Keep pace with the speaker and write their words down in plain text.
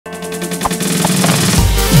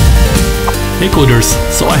Hey coders,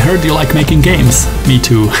 so I heard you like making games. Me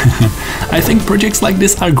too. I think projects like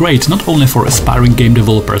this are great not only for aspiring game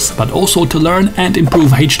developers, but also to learn and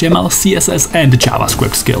improve HTML, CSS and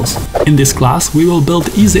JavaScript skills. In this class we will build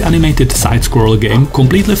easy animated side-scroll game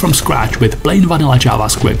completely from scratch with plain vanilla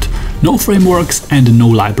JavaScript, no frameworks and no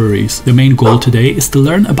libraries. The main goal today is to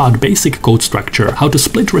learn about basic code structure, how to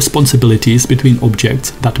split responsibilities between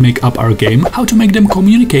objects that make up our game, how to make them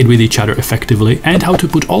communicate with each other effectively, and how to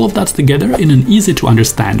put all of that together in an easy to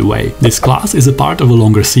understand way. This class is a part of a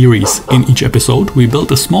longer series. In each episode we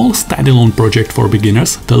built a small standalone project for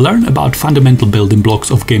beginners to learn about fundamental building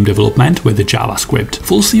blocks of game development with the JavaScript.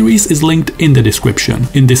 Full series is linked in the description.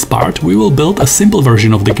 In this part we will build a simple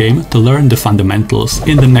version of the game to learn the fundamentals.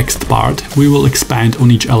 In the next part we will expand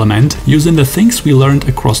on each element using the things we learned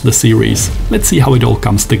across the series. Let's see how it all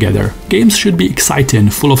comes together. Games should be exciting,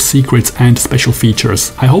 full of secrets and special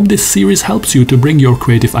features. I hope this series helps you to bring your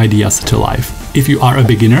creative ideas to life. If you are a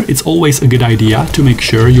beginner, it's always a good idea to make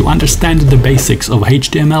sure you understand the basics of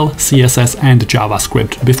HTML, CSS and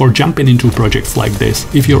JavaScript before jumping into projects like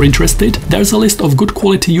this. If you're interested, there's a list of good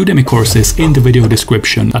quality Udemy courses in the video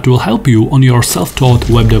description that will help you on your self-taught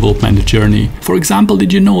web development journey. For example,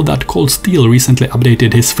 did you know that Cold Steel recently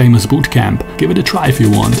updated his famous bootcamp? Give it a try if you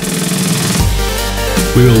want.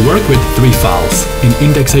 We will work with 3 files. In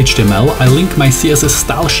index.html I link my CSS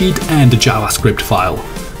style sheet and JavaScript file.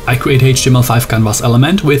 I create HTML5 canvas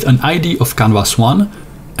element with an ID of canvas1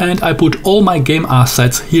 and I put all my game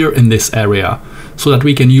assets here in this area so that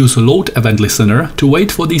we can use load event listener to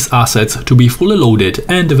wait for these assets to be fully loaded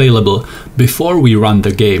and available before we run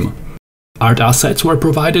the game. Art assets were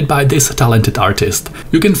provided by this talented artist.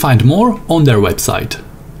 You can find more on their website.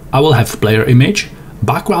 I will have player image,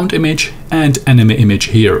 background image and enemy image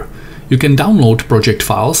here. You can download project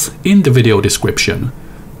files in the video description.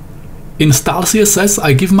 In style CSS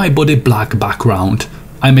I give my body black background.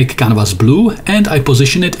 I make canvas blue and I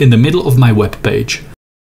position it in the middle of my web page.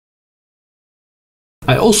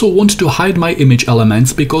 I also want to hide my image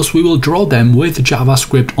elements because we will draw them with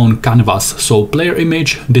JavaScript on canvas, so player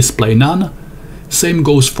image display none. Same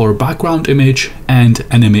goes for background image and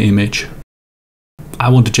enemy image. I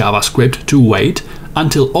want JavaScript to wait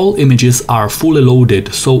until all images are fully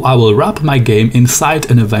loaded, so I will wrap my game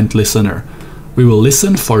inside an event listener. We will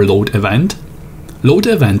listen for load event. Load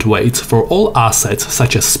event waits for all assets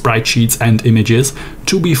such as sprite sheets and images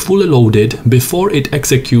to be fully loaded before it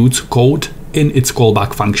executes code in its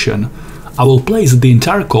callback function. I will place the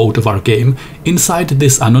entire code of our game inside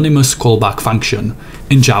this anonymous callback function.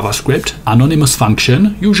 In JavaScript, anonymous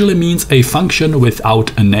function usually means a function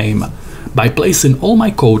without a name. By placing all my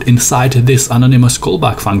code inside this anonymous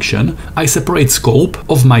callback function, I separate scope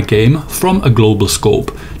of my game from a global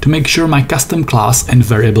scope to make sure my custom class and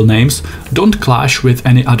variable names don't clash with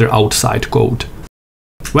any other outside code.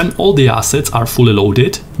 When all the assets are fully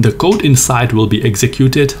loaded, the code inside will be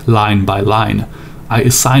executed line by line. I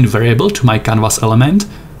assign variable to my canvas element.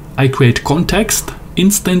 I create context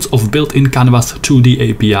instance of built-in Canvas 2D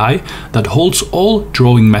API that holds all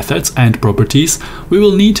drawing methods and properties we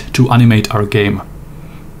will need to animate our game.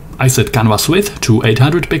 I set canvas width to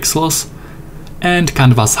 800 pixels and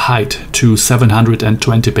canvas height to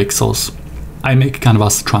 720 pixels. I make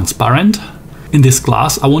canvas transparent. In this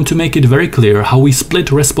class I want to make it very clear how we split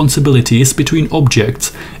responsibilities between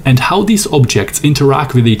objects and how these objects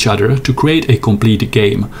interact with each other to create a complete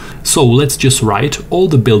game. So let's just write all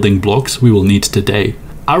the building blocks we will need today.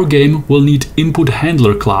 Our game will need input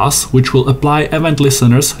handler class, which will apply event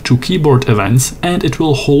listeners to keyboard events, and it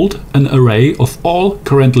will hold an array of all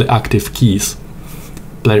currently active keys.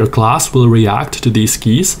 Player class will react to these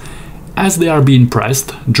keys as they are being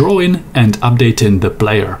pressed, drawing and updating the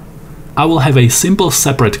player. I will have a simple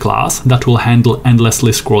separate class that will handle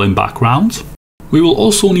endlessly scrolling backgrounds. We will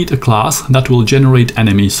also need a class that will generate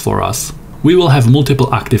enemies for us. We will have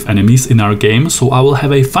multiple active enemies in our game, so I will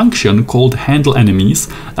have a function called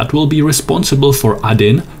handleEnemies that will be responsible for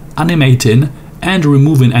adding, animating and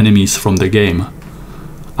removing enemies from the game.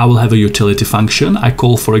 I will have a utility function I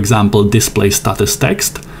call, for example, display status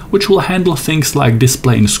text, which will handle things like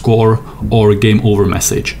displaying score or game over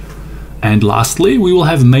message. And lastly, we will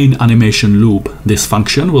have main animation loop. This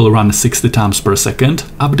function will run 60 times per second,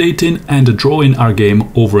 updating and drawing our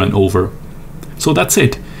game over and over. So that's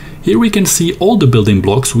it. Here we can see all the building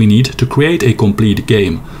blocks we need to create a complete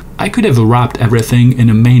game. I could have wrapped everything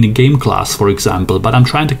in a main game class, for example, but I'm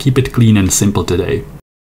trying to keep it clean and simple today.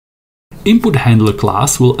 Input handler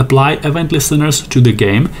class will apply event listeners to the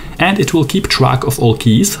game and it will keep track of all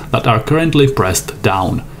keys that are currently pressed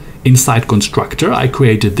down. Inside constructor I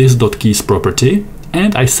created this .keys property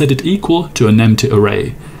and I set it equal to an empty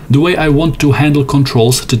array. The way I want to handle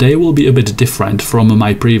controls today will be a bit different from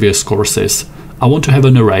my previous courses. I want to have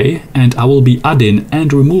an array and I will be adding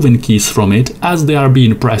and removing keys from it as they are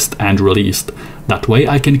being pressed and released. That way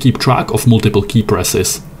I can keep track of multiple key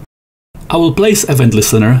presses. I will place event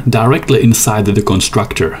listener directly inside the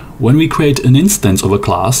constructor. When we create an instance of a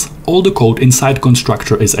class, all the code inside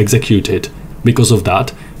constructor is executed. Because of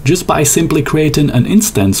that, just by simply creating an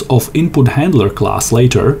instance of input handler class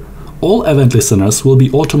later, all event listeners will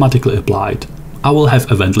be automatically applied. I will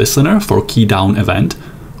have event listener for key down event.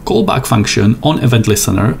 Callback function on event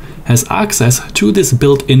listener has access to this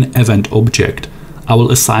built-in event object. I will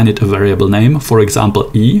assign it a variable name, for example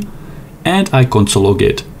e, and I console log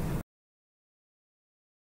it.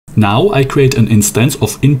 Now I create an instance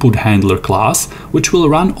of input handler class which will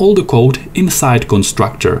run all the code inside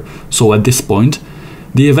constructor. So at this point,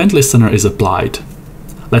 the event listener is applied.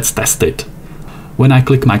 Let's test it. When I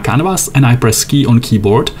click my canvas and I press key on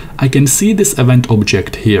keyboard, I can see this event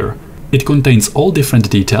object here. It contains all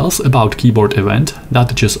different details about keyboard event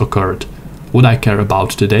that just occurred. What I care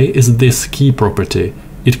about today is this key property.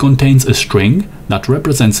 It contains a string that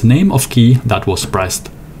represents name of key that was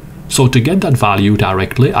pressed. So to get that value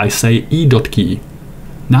directly, I say e.key.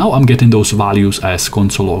 Now I'm getting those values as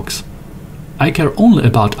console logs. I care only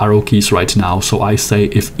about arrow keys right now, so I say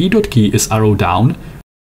if e.key is arrow down,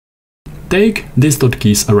 take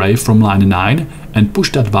this.keys array from line 9 and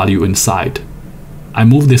push that value inside. I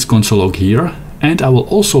move this console log here, and I will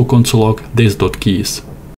also console log this.keys.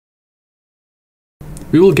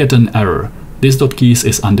 We will get an error. This.keys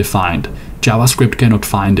is undefined. JavaScript cannot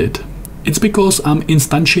find it. It's because I'm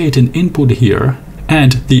instantiating input here,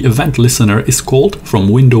 and the event listener is called from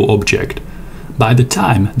window object. By the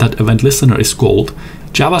time that event listener is called,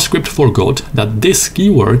 JavaScript forgot that this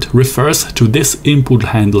keyword refers to this input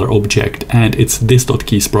handler object and it's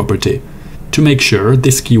this.keys property. To make sure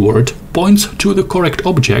this keyword points to the correct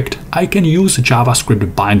object, I can use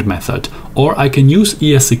JavaScript bind method, or I can use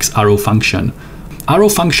ES6 arrow function. Arrow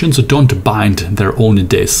functions don't bind their own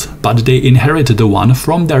dis, but they inherit the one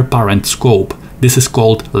from their parent scope. This is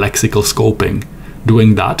called lexical scoping.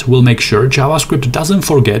 Doing that will make sure JavaScript doesn't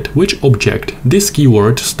forget which object this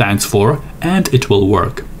keyword stands for, and it will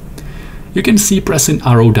work. You can see pressing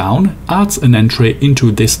arrow down adds an entry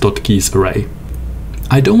into this.keys array.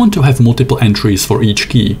 I don't want to have multiple entries for each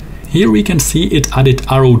key. Here we can see it added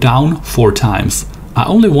arrow down 4 times. I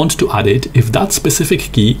only want to add it if that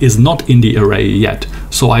specific key is not in the array yet.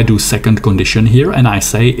 So I do second condition here and I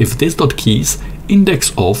say if this.keys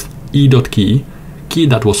index of e.key, key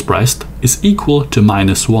that was pressed, is equal to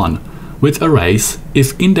 -1. With arrays,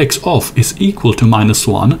 if index of is equal to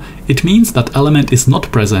 -1, it means that element is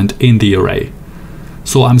not present in the array.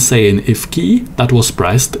 So I'm saying if key that was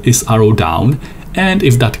pressed is arrow down, and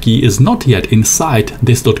if that key is not yet inside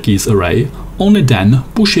this.keys array, only then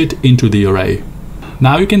push it into the array.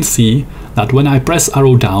 Now you can see that when I press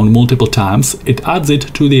arrow down multiple times, it adds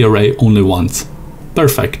it to the array only once.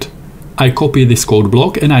 Perfect. I copy this code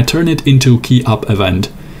block and I turn it into key up event.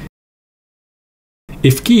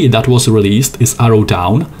 If key that was released is arrow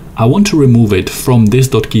down, I want to remove it from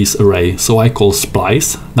this.keys array, so I call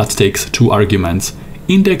splice that takes 2 arguments.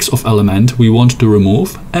 Index of element we want to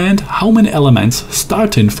remove and how many elements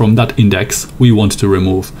starting from that index we want to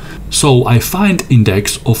remove. So I find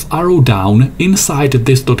index of arrow down inside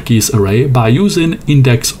this.keys array by using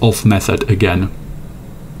index of method again.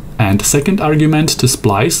 And second argument to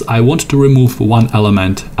splice, I want to remove 1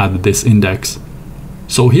 element at this index.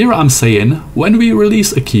 So here I'm saying when we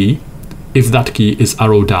release a key, if that key is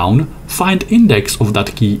arrow down, find index of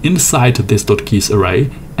that key inside this.keys array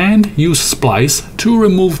and use splice to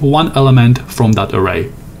remove 1 element from that array.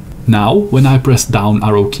 Now, when I press down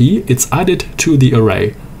arrow key, it's added to the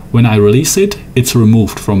array. When I release it, it's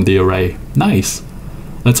removed from the array. Nice!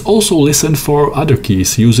 Let's also listen for other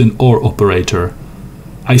keys using OR operator.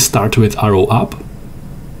 I start with arrow up.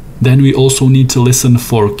 Then we also need to listen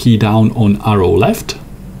for key down on arrow left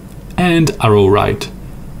and arrow right.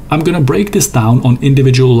 I'm gonna break this down on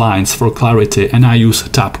individual lines for clarity, and I use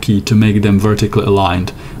tab key to make them vertically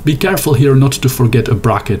aligned. Be careful here not to forget a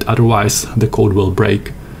bracket, otherwise the code will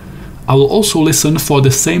break. I will also listen for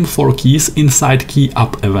the same 4 keys inside key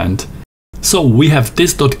up event. So we have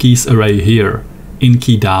this.keys array here. In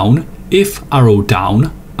key down, if arrow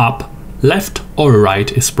down, up, left or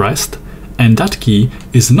right is pressed, and that key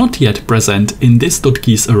is not yet present in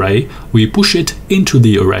this.keys array, we push it into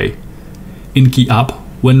the array. In key up,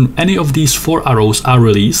 when any of these 4 arrows are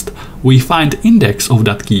released, we find index of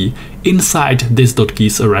that key inside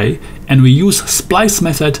this.keys array and we use splice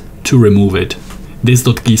method to remove it.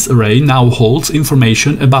 This.keys array now holds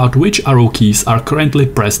information about which arrow keys are currently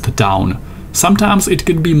pressed down. Sometimes it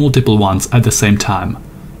could be multiple ones at the same time.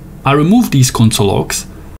 I remove these console logs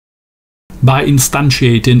by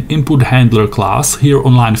instantiating input handler class here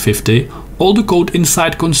on line 50. All the code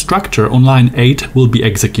inside constructor on line 8 will be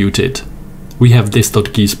executed. We have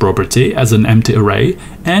this.keys property as an empty array,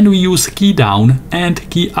 and we use key down and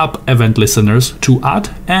key up event listeners to add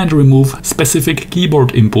and remove specific keyboard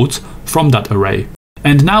inputs from that array.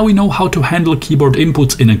 And now we know how to handle keyboard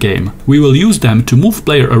inputs in a game. We will use them to move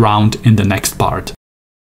player around in the next part.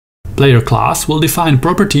 Player class will define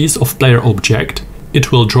properties of player object.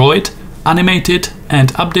 It will draw it, animate it,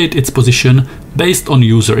 and update its position based on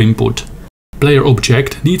user input. Player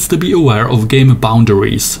object needs to be aware of game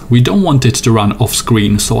boundaries. We don't want it to run off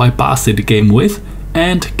screen, so I pass it game width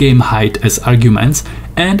and game height as arguments,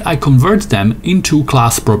 and I convert them into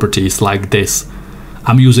class properties like this.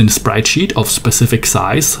 I'm using sprite sheet of specific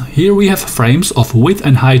size. Here we have frames of width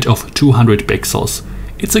and height of 200 pixels.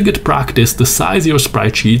 It's a good practice to size your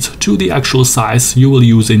sprite sheets to the actual size you will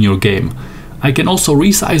use in your game. I can also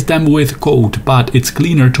resize them with code, but it's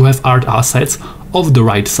cleaner to have art assets of the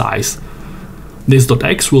right size.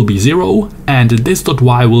 This.x will be 0 and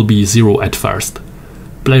this.y will be 0 at first.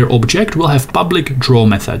 Player object will have public draw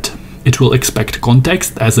method. It will expect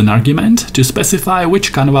context as an argument to specify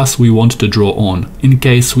which canvas we want to draw on, in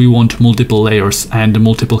case we want multiple layers and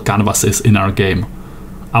multiple canvases in our game.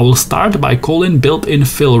 I will start by calling built-in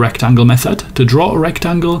fill rectangle method to draw a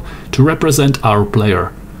rectangle to represent our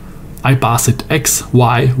player. I pass it x,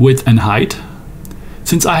 y, width and height.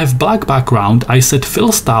 Since I have black background, I set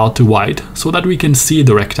fill style to white so that we can see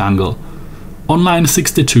the rectangle. On line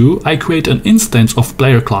 62, I create an instance of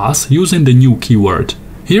player class using the new keyword.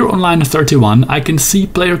 Here on line 31, I can see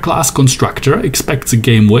player class constructor expects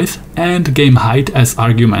game width and game height as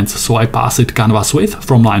arguments, so I pass it canvas width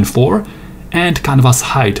from line 4 and canvas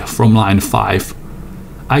height from line 5.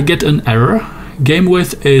 I get an error, game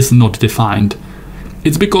width is not defined.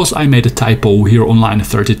 It's because I made a typo here on line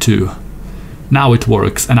 32. Now it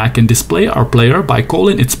works, and I can display our player by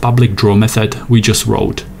calling its public draw method we just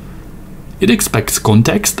wrote. It expects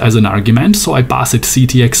context as an argument, so I pass it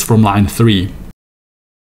ctx from line 3.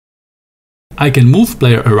 I can move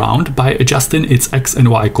player around by adjusting its x and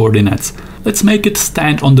y coordinates. Let's make it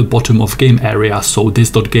stand on the bottom of game area, so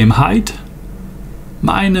this.gameHeight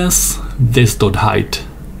minus this.height.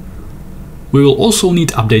 We will also need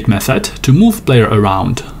update method to move player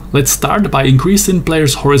around. Let's start by increasing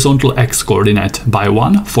player's horizontal x coordinate by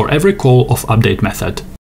 1 for every call of update method.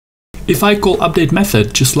 If I call update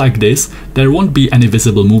method just like this, there won't be any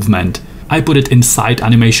visible movement. I put it inside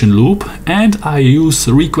animation loop and I use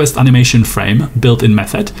request animation frame built-in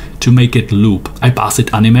method to make it loop. I pass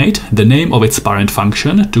it animate, the name of its parent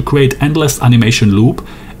function, to create endless animation loop,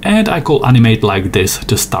 and I call animate like this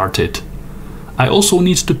to start it. I also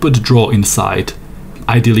need to put draw inside.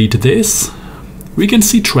 I delete this. We can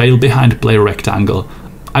see trail behind player rectangle.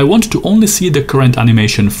 I want to only see the current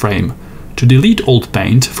animation frame. To delete old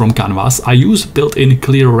paint from canvas, I use built-in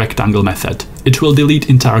clear rectangle method. It will delete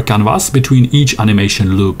entire canvas between each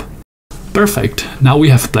animation loop. Perfect, now we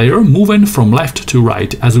have player moving from left to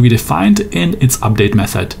right as we defined in its update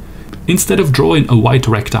method. Instead of drawing a white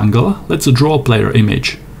rectangle, let's draw a player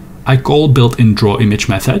image. I call built-in drawImage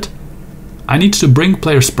method. I need to bring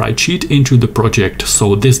player sprite sheet into the project,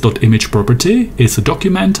 so this.image property is a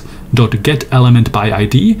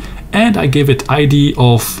document.getElementById, and I give it ID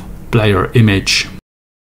of player image.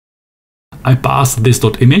 I pass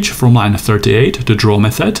this.image from line 38 to draw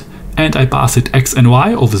method, and I pass it x and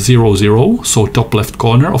y of 0, 0, so top left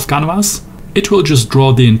corner of canvas. It will just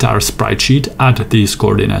draw the entire sprite sheet at these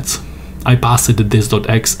coordinates. I pass it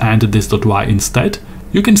this.x and this.y instead.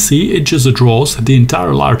 You can see it just draws the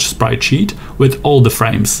entire large sprite sheet with all the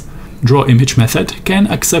frames. drawImage method can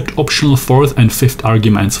accept optional 4th and 5th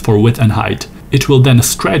arguments for width and height. It will then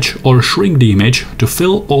stretch or shrink the image to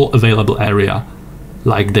fill all available area,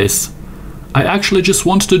 like this. I actually just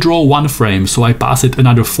want to draw one frame, so I pass it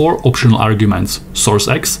another 4 optional arguments: source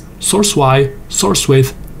x, source y, source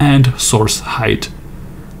width, and source height.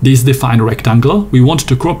 This defined rectangle we want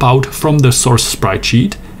to crop out from the source sprite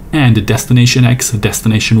sheet, and destination x,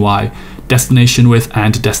 destination y, destination width,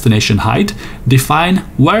 and destination height define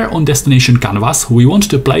where on destination canvas we want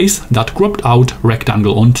to place that cropped out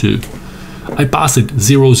rectangle onto. I pass it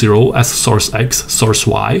 0, 0 as source x, source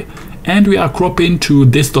y, and we are cropping to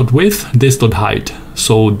this.width, this.height,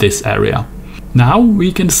 so this area. Now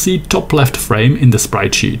we can see top left frame in the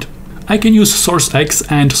sprite sheet. I can use source x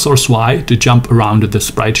and source y to jump around the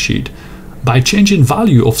sprite sheet. By changing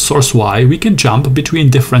value of source y, we can jump between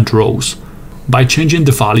different rows. By changing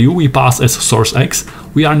the value we pass as source X,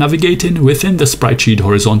 we are navigating within the sprite sheet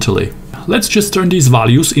horizontally. Let's just turn these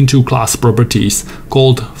values into class properties,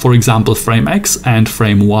 called, for example, frameX and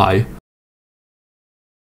frameY.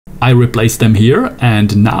 I replace them here,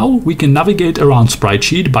 and now we can navigate around sprite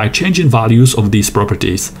sheet by changing values of these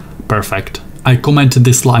properties. Perfect. I comment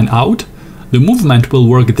this line out. The movement will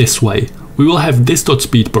work this way. We will have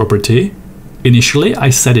this.speed property. Initially, I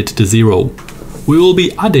set it to 0. We will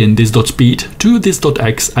be adding this.speed to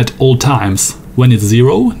this.x at all times. When it's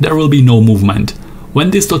 0, there will be no movement. When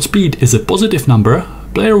this.speed is a positive number,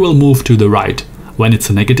 player will move to the right. When it's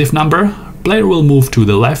a negative number, player will move to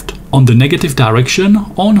the left on the negative direction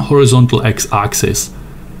on horizontal x-axis.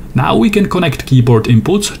 Now we can connect keyboard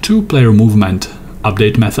inputs to player movement.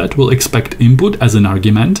 Update method will expect input as an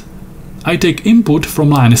argument. I take input from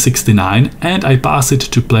line 69 and I pass it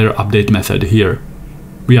to player update method here.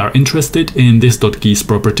 We are interested in this.keys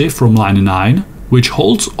property from line 9, which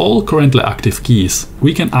holds all currently active keys.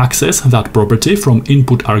 We can access that property from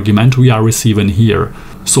input argument we are receiving here.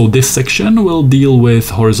 So this section will deal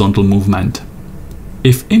with horizontal movement.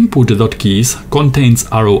 If input.keys contains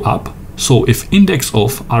arrow up, so if index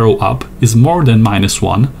of arrow up is more than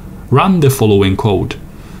 -1, run the following code.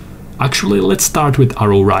 Actually, let's start with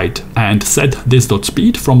arrow right and set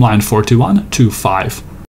this.speed from line 41 to 5.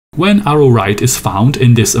 When arrow right is found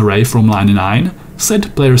in this array from line 9,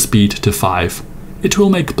 set player speed to 5. It will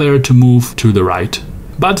make player to move to the right.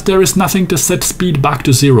 But there is nothing to set speed back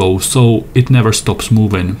to 0, so it never stops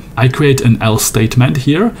moving. I create an else statement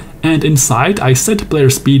here, and inside I set player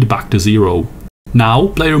speed back to 0. Now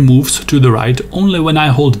player moves to the right only when I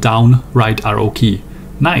hold down right arrow key.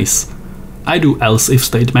 Nice! I do else if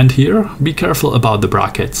statement here. Be careful about the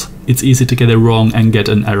brackets. It's easy to get it wrong and get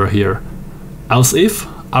an error here. Else if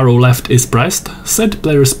arrow left is pressed, set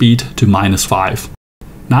player speed to -5.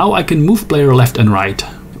 Now I can move player left and right.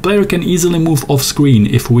 Player can easily move off screen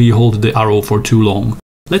if we hold the arrow for too long.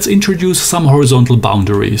 Let's introduce some horizontal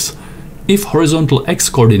boundaries. If horizontal x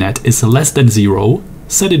coordinate is less than 0,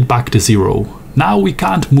 set it back to 0. Now we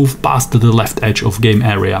can't move past the left edge of game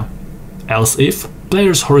area. Else if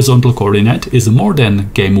player's horizontal coordinate is more than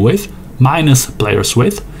game width minus player's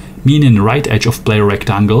width, meaning right edge of player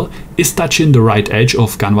rectangle is touching the right edge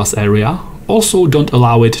of canvas area, also don't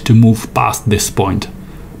allow it to move past this point.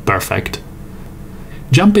 Perfect.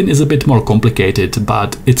 Jumping is a bit more complicated,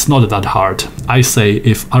 but it's not that hard. I say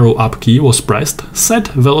if arrow up key was pressed, set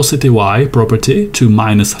velocity y property to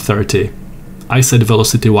 -30. I set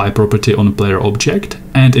velocity y property on player object,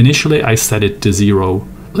 and initially I set it to 0.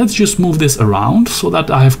 Let's just move this around so that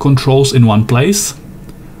I have controls in one place.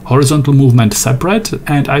 Horizontal movement separate,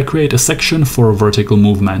 and I create a section for vertical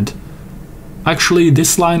movement. Actually,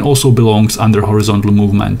 this line also belongs under horizontal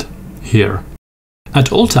movement, here.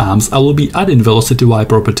 At all times, I will be adding velocity y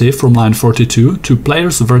property from line 42 to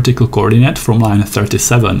player's vertical coordinate from line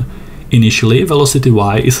 37. Initially, velocity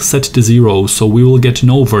y is set to 0, so we will get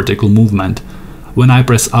no vertical movement. When I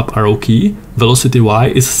press up arrow key, velocity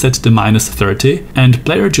y is set to -30 and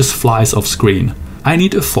player just flies off screen. I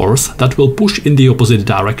need a force that will push in the opposite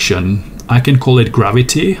direction. I can call it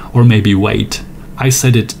gravity or maybe weight. I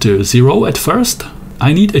set it to 0 at first.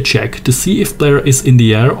 I need a check to see if player is in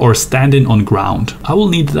the air or standing on ground. I will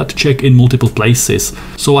need that check in multiple places,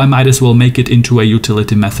 so I might as well make it into a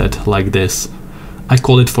utility method like this. I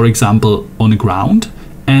call it, for example, on ground,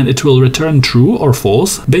 and it will return true or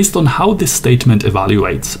false based on how this statement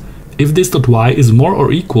evaluates. If this.y is more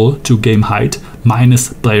or equal to game height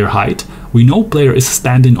minus player height, we know player is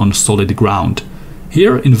standing on solid ground.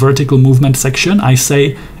 Here in vertical movement section I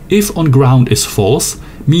say if on ground is false,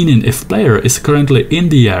 meaning if player is currently in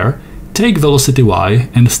the air, take velocity y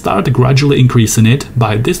and start gradually increasing it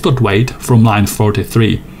by this.weight from line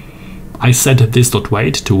 43. I set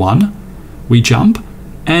this.weight to 1, we jump,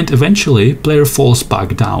 and eventually player falls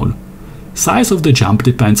back down. Size of the jump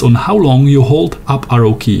depends on how long you hold up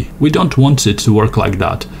arrow key. We don't want it to work like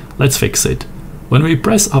that. Let's fix it. When we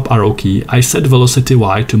press up arrow key, I set velocity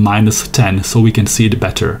y to -10 so we can see it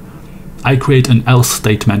better. I create an else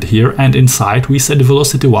statement here, and inside we set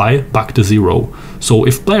velocity y back to 0. So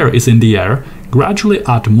if player is in the air, gradually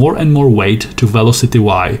add more and more weight to velocity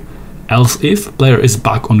y. Else if player is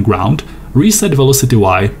back on ground, reset velocity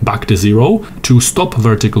y back to 0 to stop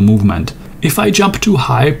vertical movement. If I jump too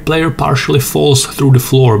high, player partially falls through the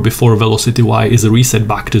floor before velocity y is reset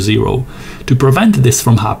back to 0. To prevent this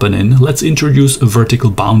from happening, let's introduce a vertical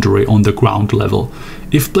boundary on the ground level.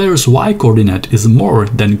 If player's y coordinate is more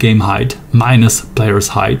than game height minus player's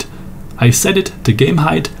height, I set it to game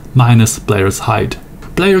height minus player's height.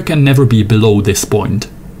 Player can never be below this point.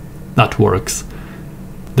 That works.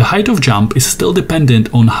 The height of jump is still dependent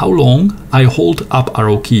on how long I hold up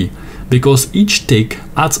arrow key, because each tick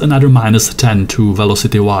adds another -10 to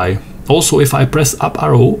velocity y. Also, if I press up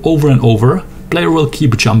arrow over and over, player will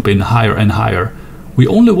keep jumping higher and higher. We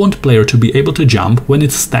only want player to be able to jump when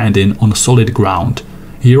it's standing on solid ground.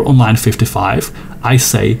 Here on line 55, I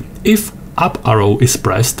say if up arrow is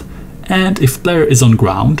pressed and if player is on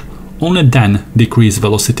ground, only then decrease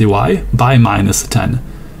velocity y by -10.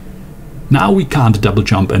 Now we can't double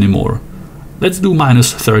jump anymore. Let's do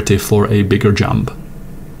 -30 for a bigger jump.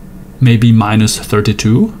 Maybe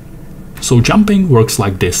 -32. So jumping works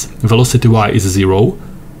like this. Velocity y is 0.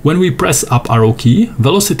 When we press up arrow key,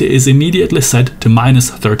 velocity is immediately set to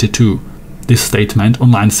 -32. This statement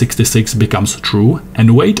on line 66 becomes true,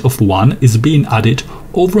 and weight of 1 is being added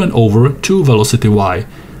over and over to velocity y.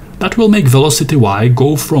 That will make velocity y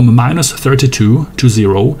go from -32 to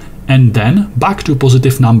 0 and then back to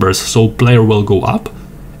positive numbers, so player will go up,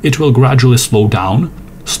 it will gradually slow down,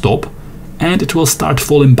 stop, and it will start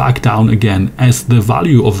falling back down again as the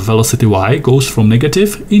value of velocity y goes from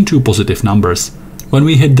negative into positive numbers. When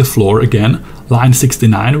we hit the floor again, line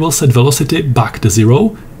 69 will set velocity back to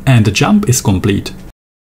 0 and the jump is complete.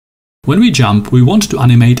 When we jump, we want to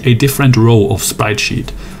animate a different row of sprite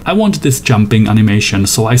sheet. I want this jumping animation,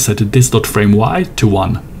 so I set this.frameY to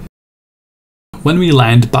 1. When we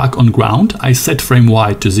land back on ground, I set frame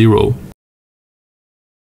Y to 0.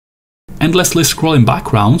 Endlessly scrolling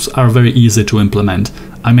backgrounds are very easy to implement.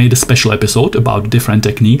 I made a special episode about different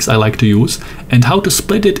techniques I like to use and how to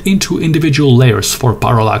split it into individual layers for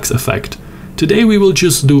parallax effect. Today we will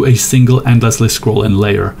just do a single endlessly scrolling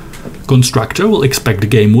layer. Constructor will expect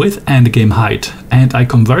game width and game height, and I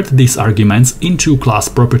convert these arguments into class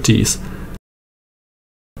properties.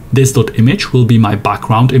 This.image will be my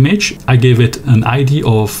background image. I give it an ID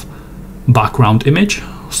of background image,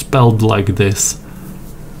 spelled like this.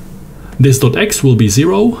 This.x will be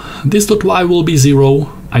 0, this.y will be 0.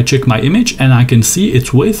 I check my image and I can see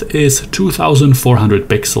its width is 2400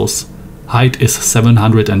 pixels. Height is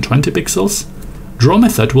 720 pixels. Draw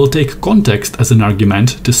method will take context as an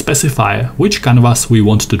argument to specify which canvas we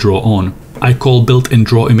want to draw on. I call built-in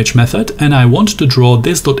drawImage method and I want to draw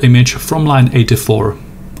this.image from line 84.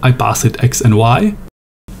 I pass it x and y.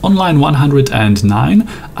 On line 109,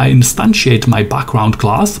 I instantiate my background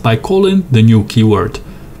class by calling the new keyword.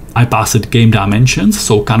 I pass it game dimensions,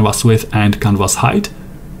 so canvas width and canvas height.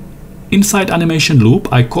 Inside animation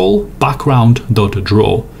loop, I call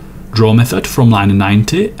background.draw. Draw method from line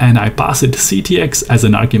 90 and I pass it ctx as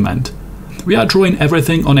an argument. We are drawing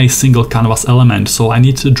everything on a single canvas element, so I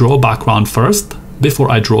need to draw background first before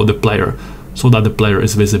I draw the player, so that the player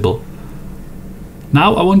is visible.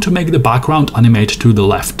 Now I want to make the background animate to the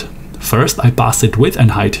left. First I pass it width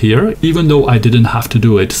and height here, even though I didn't have to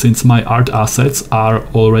do it since my art assets are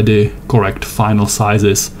already correct final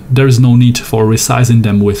sizes. There is no need for resizing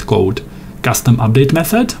them with code. Custom update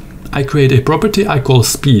method. I create a property I call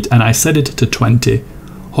speed and I set it to 20.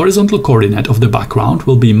 Horizontal coordinate of the background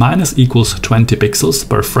will be -=20 pixels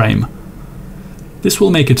per frame. This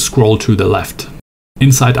will make it scroll to the left.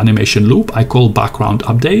 Inside animation loop, I call background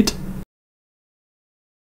update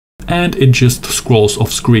and it just scrolls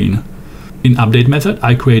off screen. In update method,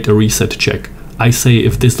 I create a reset check. I say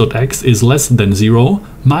if this.x is less than 0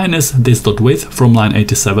 minus this.width from line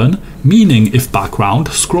 87, meaning if background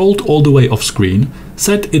scrolled all the way off screen,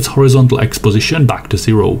 set its horizontal x position back to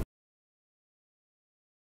 0.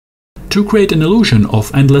 To create an illusion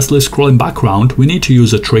of endlessly scrolling background, we need to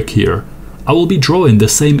use a trick here. I will be drawing the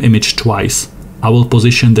same image twice. I will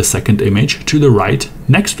position the second image to the right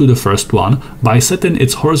next to the first one by setting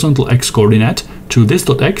its horizontal x coordinate to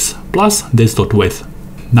this.x plus this.width.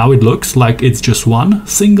 Now it looks like it's just one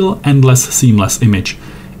single endless seamless image.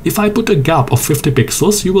 If I put a gap of 50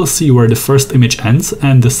 pixels, you will see where the first image ends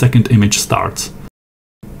and the second image starts.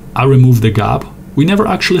 I remove the gap. We never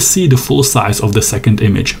actually see the full size of the second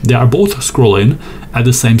image. They are both scrolling at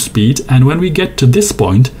the same speed, and when we get to this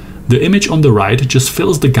point, the image on the right just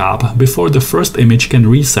fills the gap before the first image can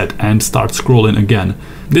reset and start scrolling again.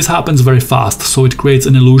 This happens very fast, so it creates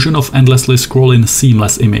an illusion of endlessly scrolling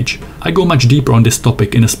seamless image. I go much deeper on this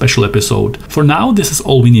topic in a special episode. For now, this is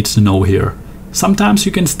all we need to know here. Sometimes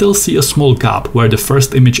you can still see a small gap where the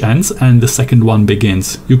first image ends and the second one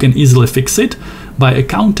begins. You can easily fix it by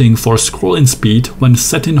accounting for scrolling speed when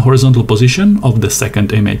setting horizontal position of the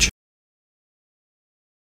second image.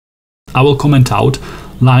 I will comment out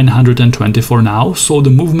line 120 for now, so the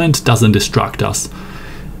movement doesn't distract us.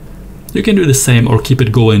 You can do the same or keep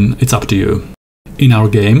it going, it's up to you. In our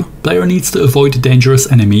game, player needs to avoid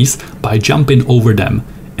dangerous enemies by jumping over them,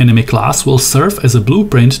 Enemy class will serve as a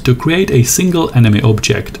blueprint to create a single enemy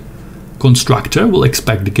object. Constructor will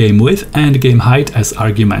expect GameWidth and GameHeight as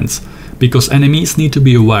arguments, because enemies need to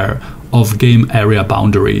be aware of game area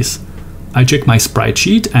boundaries. I check my sprite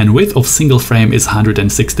sheet and width of single frame is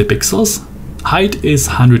 160 pixels, height is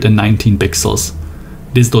 119 pixels.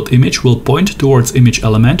 This drawImage will point towards image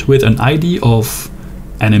element with an ID of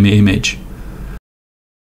enemy image.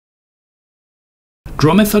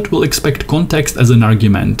 Draw method will expect context as an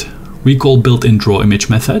argument. We call built-in drawImage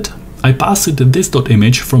method. I pass it this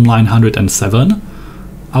drawImage from line 107.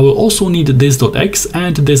 I will also need this.x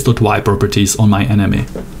and this.y properties on my enemy.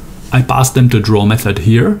 I pass them to draw method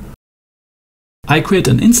here. I create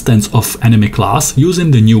an instance of enemy class using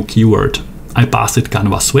the new keyword. I pass it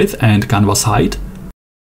canvas width and canvas height.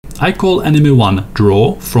 I call enemy1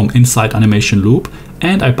 draw from inside animation loop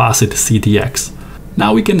and I pass it ctx.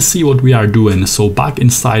 Now we can see what we are doing, so back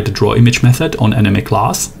inside the drawImage method on enemy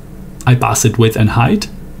class. I pass it width and height.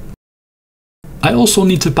 I also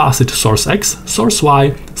need to pass it source x, source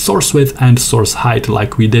y, source width and source height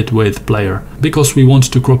like we did with player, because we want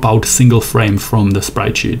to crop out single frame from the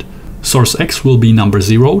sprite sheet. Source x will be number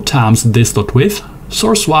 0 times this.width,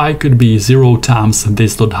 source y could be 0 times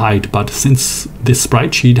this.height, but since this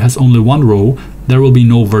sprite sheet has only one row, there will be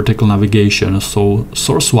no vertical navigation, so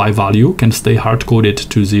source y value can stay hard-coded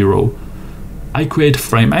to 0. I create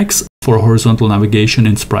frame x for horizontal navigation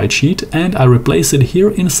in sprite sheet and I replace it here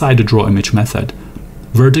inside the drawImage method.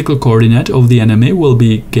 Vertical coordinate of the enemy will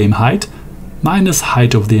be GameHeight minus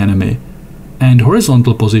height of the enemy. And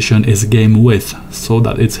horizontal position is GameWidth, so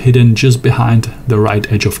that it's hidden just behind the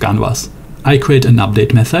right edge of canvas. I create an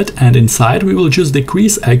update method and inside we will just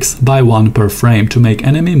decrease x by 1 per frame to make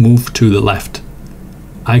enemy move to the left.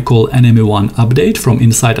 I call enemy1 update from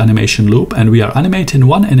inside animation loop and we are animating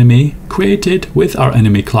one enemy created with our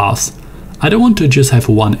enemy class. I don't want to just have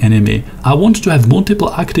one enemy, I want to have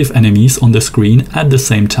multiple active enemies on the screen at the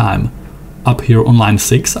same time. Up here on line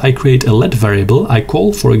 6 I create a let variable I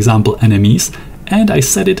call for example enemies and I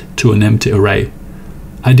set it to an empty array.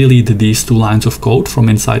 I delete these two lines of code from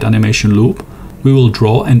inside animation loop. We will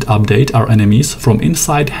draw and update our enemies from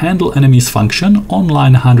inside handle enemies function on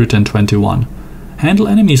line 121. Handle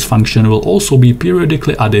enemies function will also be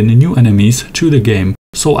periodically adding new enemies to the game,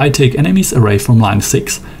 so I take enemies array from line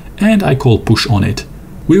 6 and I call push on it.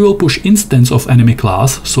 We will push instance of enemy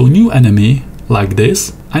class, so new enemy like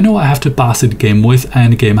this. I know I have to pass it game width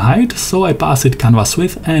and game height, so I pass it canvas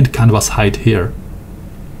width and canvas height here.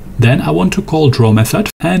 Then I want to call draw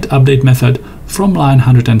method and update method from line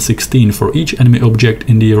 116 for each enemy object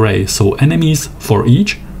in the array, so enemies for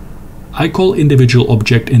each. I call individual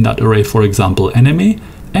object in that array, for example enemy,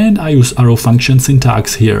 and I use arrow function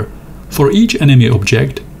syntax here. For each enemy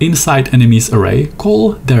object inside enemies array,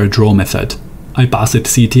 call their draw method. I pass it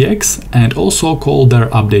ctx and also call their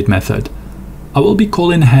update method. I will be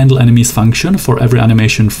calling handle enemies function for every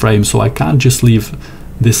animation frame, so I can't just leave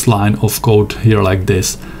this line of code here like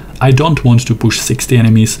this. I don't want to push 60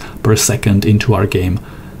 enemies per second into our game.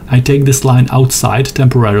 I take this line outside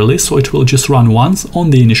temporarily, so it will just run once on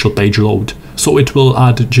the initial page load. So it will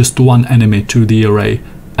add just one enemy to the array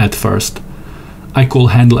at first. I call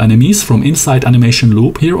handle enemies from inside animation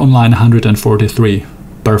loop here on line 143.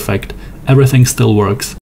 Perfect. Everything still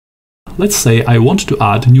works. Let's say I want to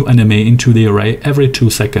add new enemy into the array every 2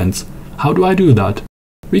 seconds. How do I do that?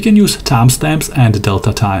 We can use timestamps and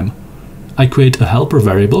delta time. I create a helper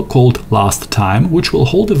variable called last time, which will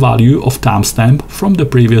hold the value of timestamp from the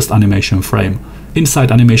previous animation frame.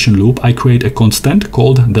 Inside animation loop, I create a constant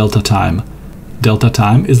called delta time. Delta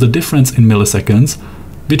time is the difference in milliseconds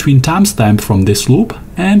between timestamp from this loop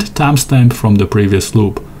and timestamp from the previous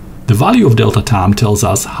loop. The value of delta time tells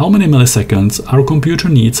us how many milliseconds our computer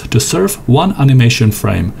needs to serve one animation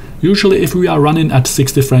frame. Usually if we are running at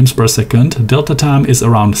 60 frames per second, delta time is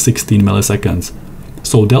around 16 milliseconds.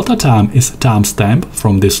 So delta time is timestamp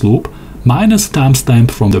from this loop minus timestamp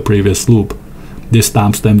from the previous loop. This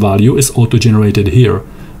timestamp value is auto-generated here.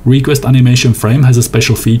 Request animation frame has a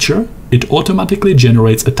special feature. It automatically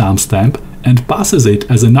generates a timestamp and passes it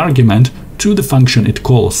as an argument to the function it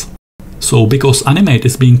calls. So because animate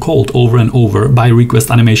is being called over and over by request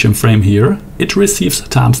animation frame here, it receives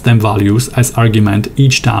timestamp values as argument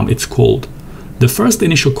each time it's called. The first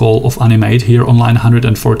initial call of animate here on line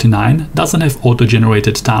 149 doesn't have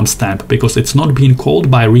auto-generated timestamp because it's not being called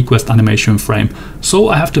by request animation frame, so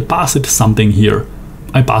I have to pass it something here.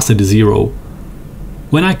 I pass it 0.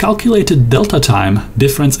 When I calculated delta time,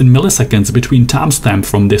 difference in milliseconds between timestamp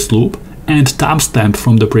from this loop and timestamp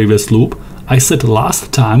from the previous loop, I set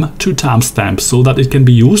last time to timestamp so that it can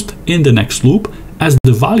be used in the next loop as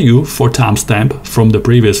the value for timestamp from the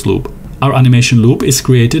previous loop. Our animation loop is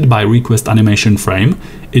created by request animation frame.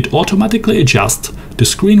 It automatically adjusts the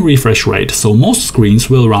screen refresh rate, so most screens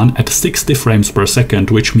will run at 60 frames per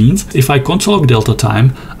second, which means if I console log delta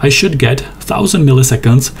time, I should get 1000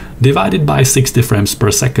 milliseconds divided by 60 frames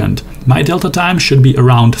per second. My delta time should be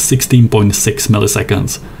around 16.6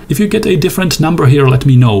 milliseconds. If you get a different number here, let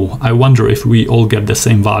me know. I wonder if we all get the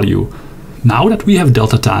same value. Now that we have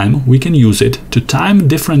delta time, we can use it to time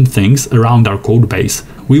different things around our code base.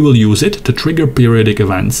 We will use it to trigger periodic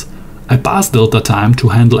events. I pass delta time to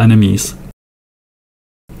handle enemies.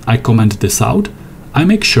 I comment this out. I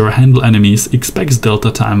make sure handle enemies expects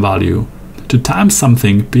delta time value. To time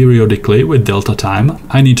something periodically with delta time,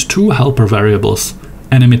 I need two helper variables.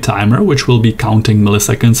 Enemy timer, which will be counting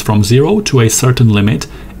milliseconds from 0 to a certain limit,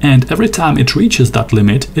 and every time it reaches that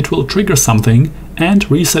limit, it will trigger something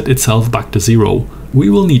and reset itself back to 0. We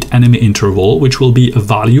will need enemy interval, which will be a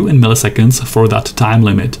value in milliseconds for that time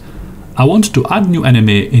limit. I want to add new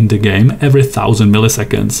enemy in the game every 1000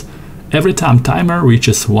 milliseconds, every time timer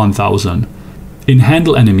reaches 1000. In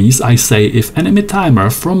handle enemies, I say if enemy timer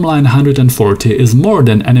from line 140 is more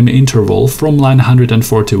than enemy interval from line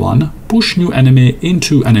 141, push new enemy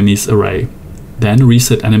into enemies array. Then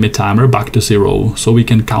reset enemy timer back to 0, so we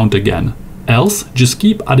can count again. Else, just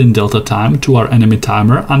keep adding delta time to our enemy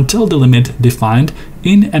timer until the limit defined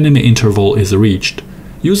in enemy interval is reached.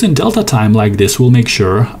 Using delta time like this will make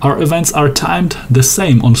sure our events are timed the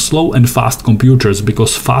same on slow and fast computers,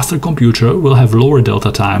 because faster computer will have lower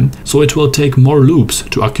delta time, so it will take more loops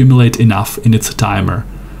to accumulate enough in its timer.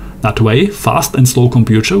 That way, fast and slow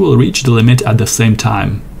computer will reach the limit at the same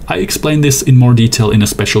time. I explain this in more detail in a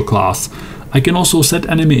special class. I can also set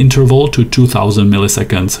enemy interval to 2000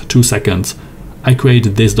 milliseconds, 2 seconds. I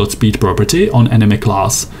create this.speed property on enemy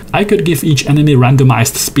class. I could give each enemy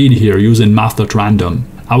randomized speed here using math.random.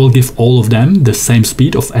 I will give all of them the same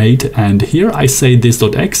speed of 8, and here I say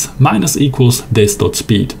this.x minus equals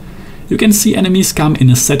this.speed. You can see enemies come in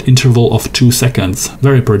a set interval of 2 seconds,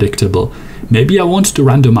 very predictable. Maybe I want to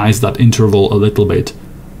randomize that interval a little bit.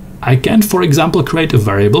 I can, for example, create a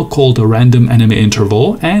variable called a random enemy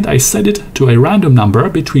interval, and I set it to a random number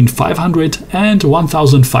between 500 and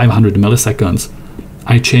 1500 milliseconds.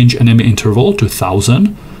 I change enemy interval to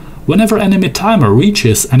 1000. Whenever enemy timer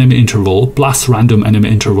reaches enemy interval plus random enemy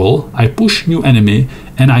interval, I push new enemy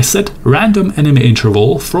and I set random enemy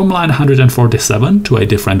interval from line 147 to a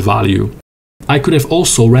different value. I could have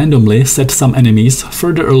also randomly set some enemies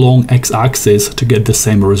further along x-axis to get the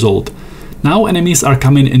same result. Now enemies are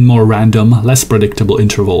coming in more random, less predictable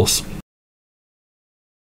intervals.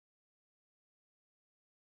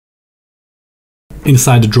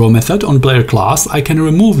 Inside the draw method on player class, I can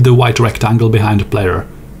remove the white rectangle behind the player.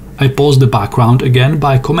 I pause the background again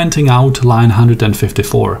by commenting out line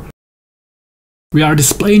 154. We are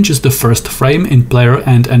displaying just the first frame in player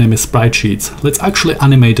and enemy sprite sheets. Let's actually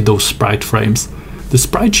animate those sprite frames. The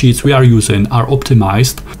sprite sheets we are using are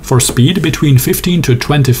optimized for speed between 15 to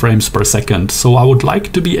 20 frames per second, so I would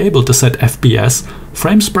like to be able to set FPS,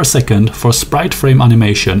 frames per second, for sprite frame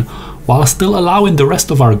animation, while still allowing the rest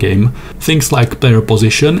of our game, things like player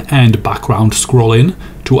position and background scrolling,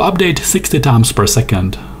 to update 60 times per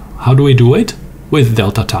second. How do we do it? With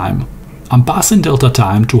delta time. I'm passing delta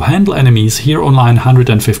time to handle enemies here on line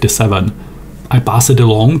 157. I pass it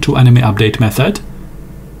along to enemy update method,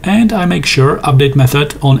 and I make sure update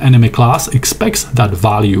method on enemy class expects that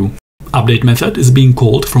value. Update method is being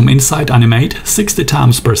called from inside animate 60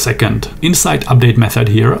 times per second. Inside update method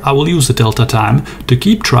here, I will use the delta time to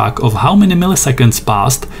keep track of how many milliseconds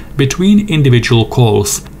passed between individual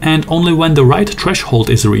calls, and only when the right threshold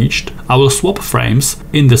is reached, I will swap frames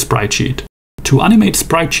in the sprite sheet. To animate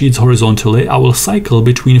sprite sheets horizontally, I will cycle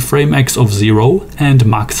between frame x of 0 and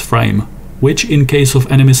max frame, which in case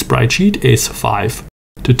of enemy sprite sheet is 5.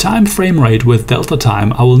 To time frame rate with delta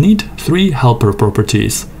time, I will need 3 helper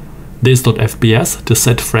properties. This.fps to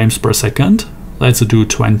set frames per second, let's do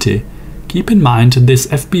 20. Keep in mind this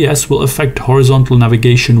FPS will affect horizontal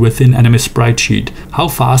navigation within enemy sprite sheet, how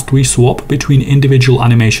fast we swap between individual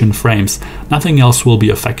animation frames, nothing else will be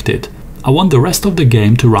affected. I want the rest of the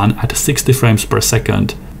game to run at 60 frames per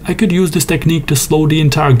second. I could use this technique to slow the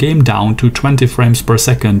entire game down to 20 frames per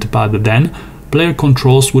second, but then player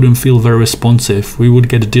controls wouldn't feel very responsive, we would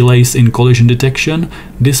get delays in collision detection,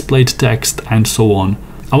 displayed text, and so on.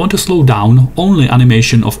 I want to slow down only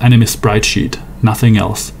animation of enemy sprite sheet, nothing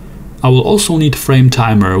else. I will also need frame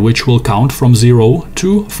timer, which will count from 0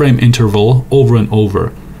 to frame interval over and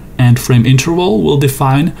over, and frame interval will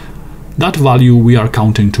define that value we are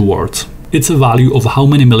counting towards. It's a value of how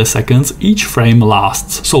many milliseconds each frame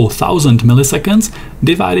lasts, so 1000 milliseconds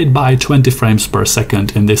divided by 20 frames per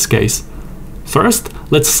second in this case. First,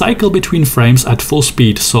 let's cycle between frames at full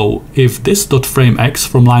speed, so if this.frameX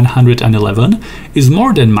from line 111 is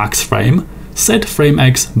more than max frame, set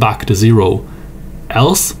frameX back to 0,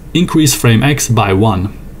 else increase frameX by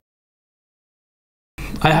 1.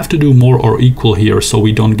 I have to do more or equal here so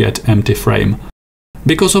we don't get empty frame.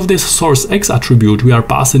 Because of this sourceX attribute we are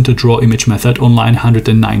passing to drawImage method on line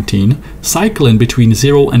 119, cycling between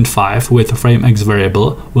 0 and 5 with frameX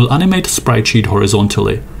variable will animate sprite sheet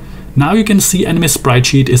horizontally. Now you can see enemy sprite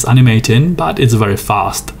sheet is animating, but it's very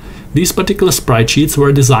fast. These particular sprite sheets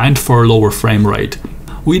were designed for lower frame rate.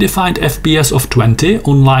 We defined FPS of 20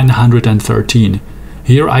 on line 113.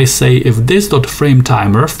 Here I say if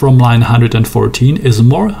this.frameTimer from line 114 is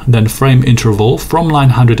more than frame interval from line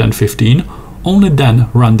 115, only then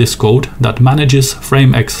run this code that manages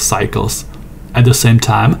frameX cycles. At the same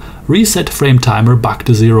time, reset frameTimer back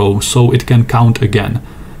to 0 so it can count again.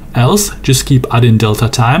 Else, just keep adding delta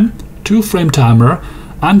time to frameTimer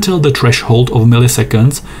until the threshold of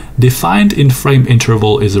milliseconds defined in frame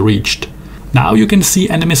interval is reached. Now you can see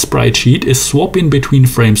enemy sprite sheet is swapping between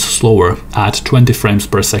frames slower at 20 frames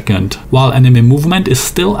per second, while enemy movement is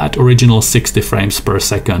still at original 60 frames per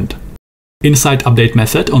second. Inside update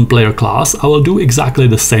method on player class, I will do exactly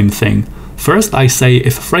the same thing. First I say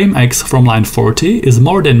if frameX from line 40 is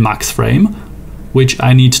more than max frame, which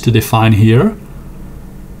I need to define here,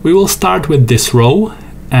 we will start with this row,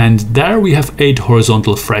 and there we have 8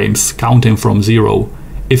 horizontal frames counting from 0.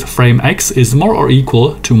 If frameX is more or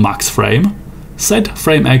equal to max frame, set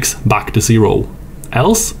frameX back to 0,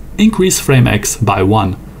 else increase frameX by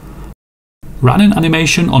 1. Running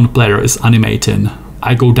animation on player is animating.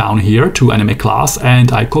 I go down here to enemy class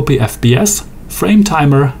and I copy FPS,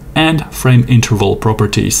 frameTimer and frame interval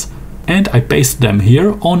properties, and I paste them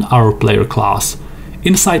here on our player class.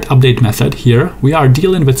 Inside update method here we are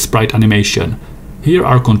dealing with sprite animation. Here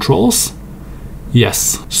are controls.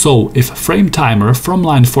 Yes, so if frameTimer from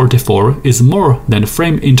line 44 is more than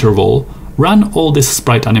frame interval, run all this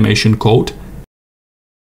sprite animation code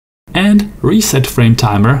and reset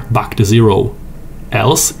frameTimer back to 0.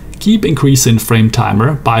 Else, keep increasing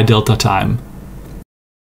frameTimer by delta time.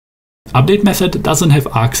 Update method doesn't have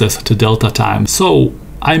access to delta time, so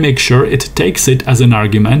I make sure it takes it as an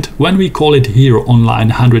argument when we call it here on line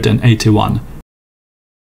 181.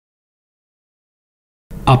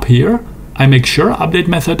 Up here, I make sure update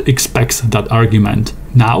method expects that argument.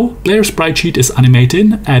 Now, player sprite sheet is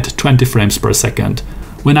animating at 20 frames per second.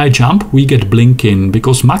 When I jump, we get blinking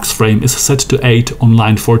because max frame is set to 8 on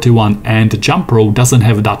line 41 and jump row doesn't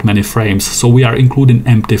have that many frames, so we are including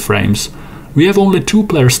empty frames. We have only 2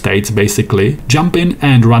 player states basically, jumping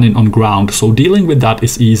and running on ground, so dealing with that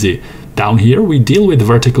is easy. Down here we deal with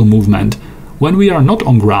vertical movement. When we are not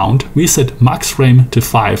on ground, we set max frame to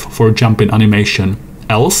 5 for jumping animation.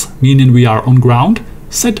 Else, meaning we are on ground,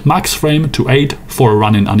 set max frame to 8 for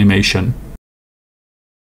running animation.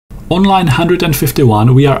 On line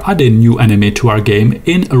 151 we are adding new enemy to our game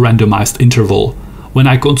in a randomized interval. When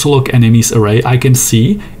I console log enemies array, I can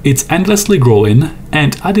see it's endlessly growing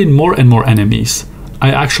and adding more and more enemies.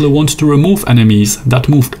 I actually want to remove enemies that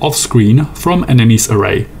moved off screen from enemies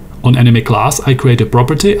array. On enemy class I create a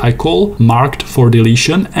property I call marked for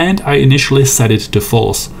deletion and I initially set it to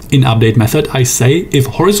false. In update method I say if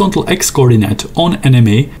horizontal x coordinate on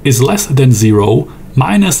enemy is less than 0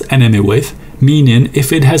 minus enemy width, meaning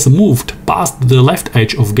if it has moved past the left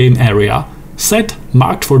edge of game area, set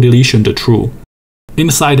marked for deletion to true.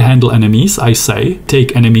 Inside handle enemies I say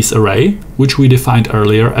take enemies array, which we defined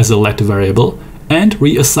earlier as a let variable, and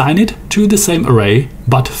reassign it to the same array,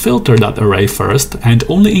 but filter that array first and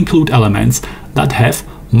only include elements that have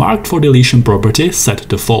marked for deletion property set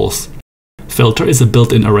to false. Filter is a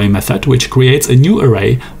built-in array method which creates a new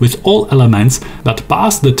array with all elements that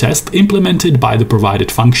pass the test implemented by the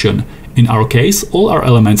provided function. In our case, all our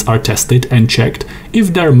elements are tested and checked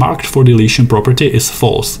if their marked for deletion property is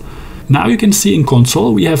false. Now you can see in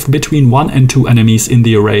console we have between 1 and 2 enemies in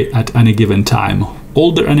the array at any given time.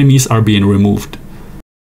 Older enemies are being removed.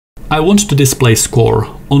 I want to display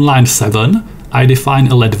score. On line 7, I define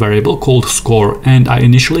a let variable called score and I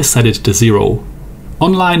initially set it to 0.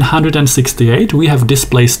 On line 168 we have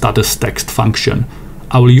display status text function.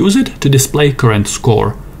 I will use it to display current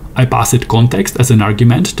score. I pass it context as an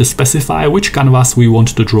argument to specify which canvas we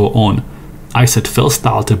want to draw on. I set fill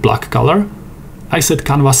style to black color. I set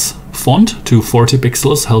canvas font to 40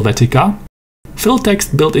 pixels Helvetica. Fill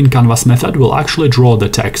text built-in canvas method will actually draw the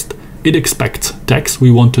text. It expects text we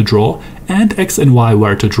want to draw and X and Y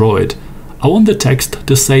where to draw it. I want the text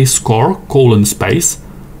to say score :space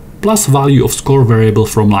plus value of score variable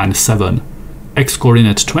from line 7, x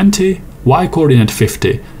coordinate 20, y coordinate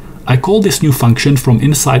 50. I call this new function from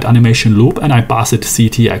inside animation loop and I pass it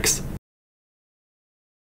ctx.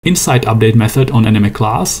 Inside update method on enemy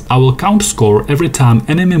class, I will count score every time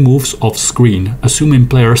enemy moves off screen, assuming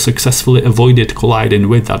player successfully avoided colliding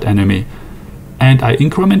with that enemy, and I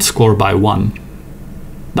increment score by 1.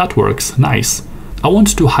 That works, nice. I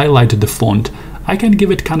want to highlight the font. I can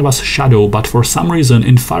give it canvas shadow, but for some reason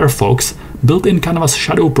in Firefox, built-in canvas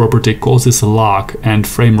shadow property causes lag and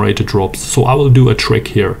frame rate drops, so I will do a trick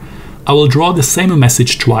here. I will draw the same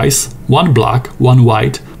message twice, one black, one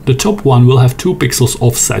white. The top one will have 2 pixels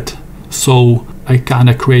offset, so I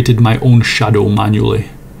kinda created my own shadow manually.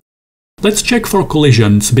 Let's check for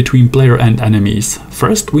collisions between player and enemies.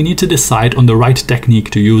 First, we need to decide on the right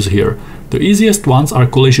technique to use here. The easiest ones are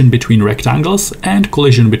collision between rectangles and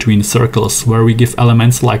collision between circles, where we give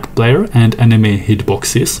elements like player and enemy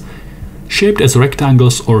hitboxes, shaped as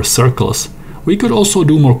rectangles or circles. We could also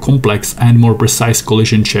do more complex and more precise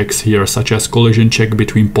collision checks here, such as collision check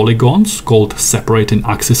between polygons, called separating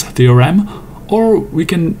axis theorem, or we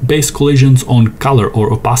can base collisions on color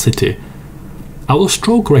or opacity. I will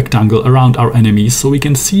stroke rectangle around our enemies so we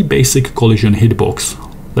can see basic collision hitbox.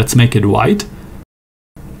 Let's make it white.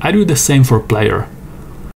 I do the same for player.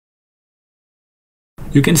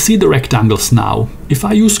 You can see the rectangles now. If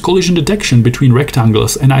I use collision detection between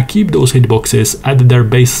rectangles and I keep those hitboxes at their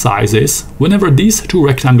base sizes, whenever these 2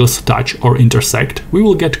 rectangles touch or intersect, we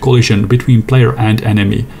will get collision between player and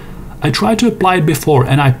enemy. I tried to apply it before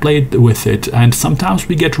and I played with it, and sometimes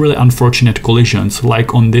we get really unfortunate collisions,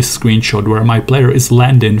 like on this screenshot where my player is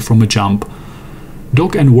landing from a jump.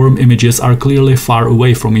 Dog and worm images are clearly far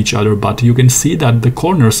away from each other, but you can see that the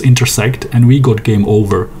corners intersect and we got game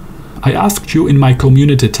over. I asked you in my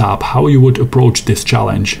community tab how you would approach this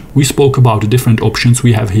challenge. We spoke about the different options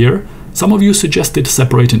we have here. Some of you suggested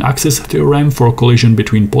separating axis theorem for collision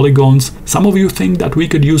between polygons. Some of you think that we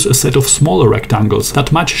could use a set of smaller rectangles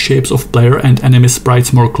that match shapes of player and enemy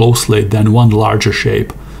sprites more closely than one larger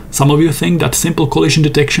shape. Some of you think that simple collision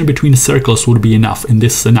detection between circles would be enough in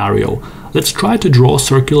this scenario. Let's try to draw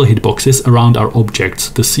circular hitboxes around our objects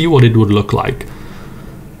to see what it would look like.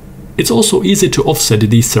 It's also easy to offset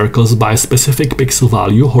these circles by a specific pixel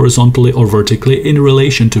value horizontally or vertically in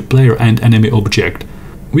relation to player and enemy object.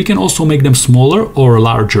 We can also make them smaller or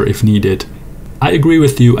larger if needed. I agree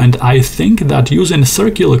with you, and I think that using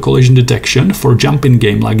circular collision detection for jumping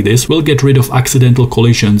game like this will get rid of accidental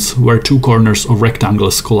collisions where 2 corners of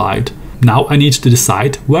rectangles collide. Now I need to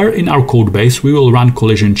decide where in our codebase we will run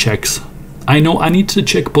collision checks. I know I need to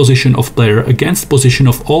check position of player against position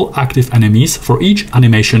of all active enemies for each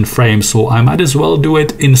animation frame, so I might as well do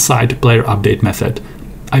it inside player update method.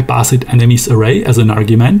 I pass it enemies array as an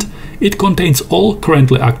argument. It contains all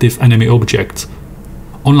currently active enemy objects.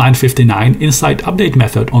 On line 59, inside update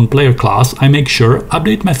method on player class, I make sure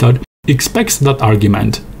update method expects that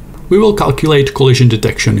argument. We will calculate collision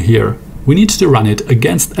detection here. We need to run it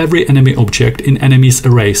against every enemy object in enemies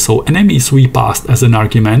array, so enemies we passed as an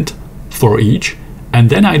argument for each, and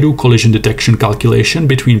then I do collision detection calculation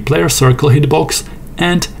between player circle hitbox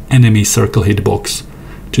and enemy circle hitbox.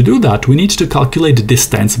 To do that, we need to calculate the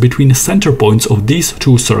distance between the center points of these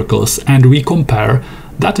 2 circles, and we compare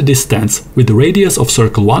that distance with the radius of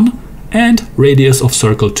circle 1 and radius of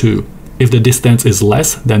circle 2. If the distance is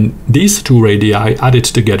less than these 2 radii added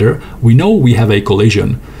together, we know we have a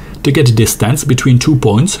collision. To get distance between 2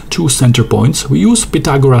 points, 2 center points, we use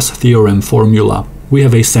Pythagoras theorem formula. We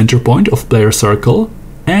have a center point of player circle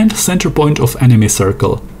and center point of enemy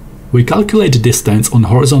circle. We calculate distance on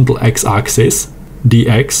horizontal x-axis,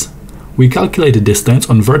 dx. We calculate the distance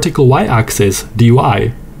on vertical y-axis,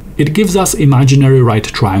 dy. It gives us imaginary right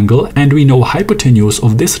triangle, and we know hypotenuse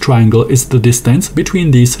of this triangle is the distance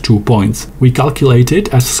between these 2 points. We calculate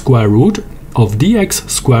it as square root of dx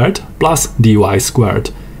squared plus dy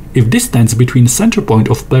squared. If distance between center point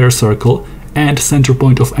of player circle and center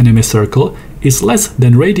point of enemy circle is less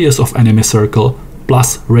than radius of enemy circle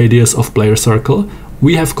plus radius of player circle,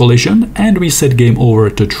 we have collision and we set game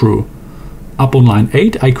over to true. Up on line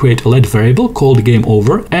 8, I create a let variable called game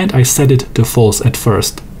over and I set it to false at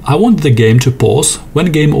first. I want the game to pause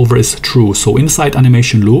when game over is true, so inside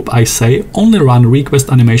animation loop I say only run request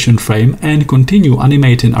animation frame and continue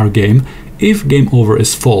animating our game if game over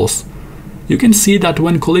is false. You can see that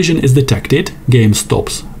when collision is detected, game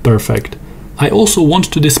stops. Perfect. I also want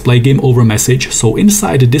to display game over message, so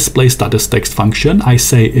inside the display status text function I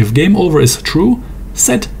say if game over is true,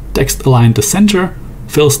 set text align to center,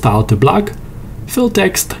 fill style to black, Fill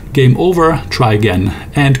text, game over, try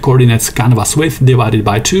again, and coordinates canvas width divided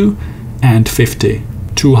by 2 and 50,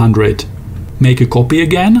 200. Make a copy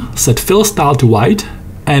again, set fill style to white,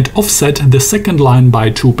 and offset the second line by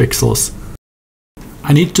 2 pixels.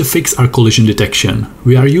 I need to fix our collision detection.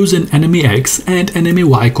 We are using enemy X and enemy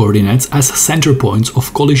Y coordinates as center points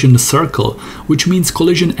of collision circle, which means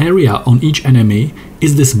collision area on each enemy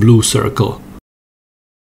is this blue circle.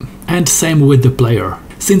 And same with the player.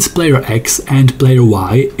 Since player X and player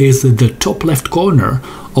Y is the top left corner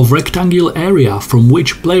of rectangular area from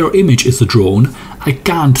which player image is drawn, I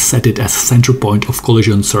can't set it as center point of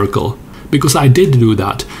collision circle. Because I did do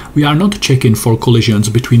that, we are not checking for collisions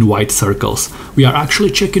between white circles. We are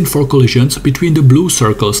actually checking for collisions between the blue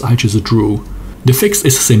circles I just drew. The fix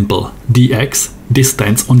is simple. dx,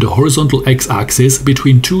 distance on the horizontal x-axis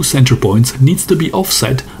between two center points, needs to be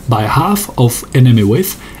offset by half of enemy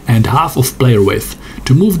width and half of player width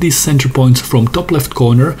to move these center points from top left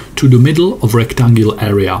corner to the middle of rectangular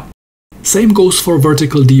area. Same goes for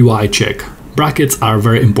vertical dy check. Brackets are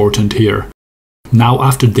very important here. Now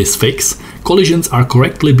after this fix, collisions are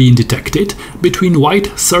correctly being detected between white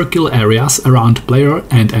circular areas around player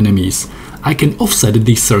and enemies. I can offset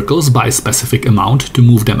these circles by a specific amount to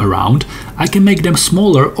move them around. I can make them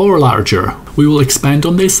smaller or larger. We will expand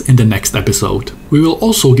on this in the next episode. We will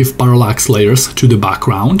also give parallax layers to the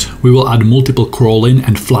background. We will add multiple crawling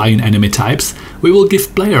and flying enemy types. We will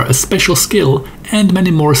give player a special skill and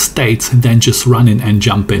many more states than just running and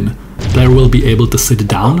jumping. Player will be able to sit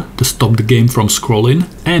down to stop the game from scrolling,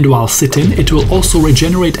 and while sitting it will also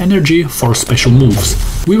regenerate energy for special moves.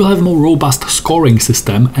 We will have more robust scoring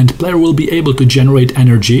system, and player will be able to generate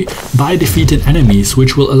energy by defeating enemies,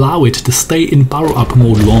 which will allow it to stay in power-up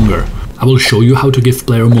mode longer. I will show you how to give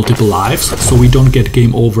player multiple lives, so we don't get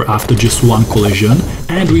game over after just one collision,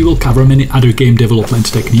 and we will cover many other game development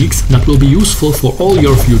techniques that will be useful for all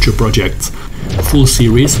your future projects. A full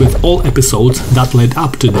series with all episodes that led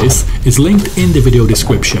up to this is linked in the video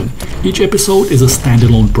description. Each episode is a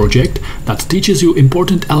standalone project that teaches you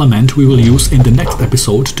important element we will use in the next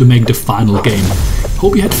episode to make the final game.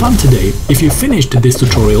 Hope you had fun today. If you finished this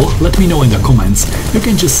tutorial, let me know in the comments. You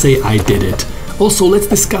can just say I did it. Also, let's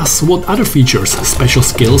discuss what other features, special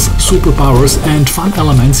skills, superpowers and fun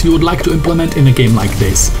elements you would like to implement in a game like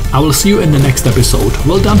this. I will see you in the next episode.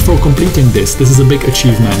 Well done for completing this. This is a big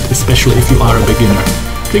achievement, especially if you are a beginner.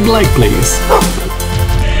 Click like please.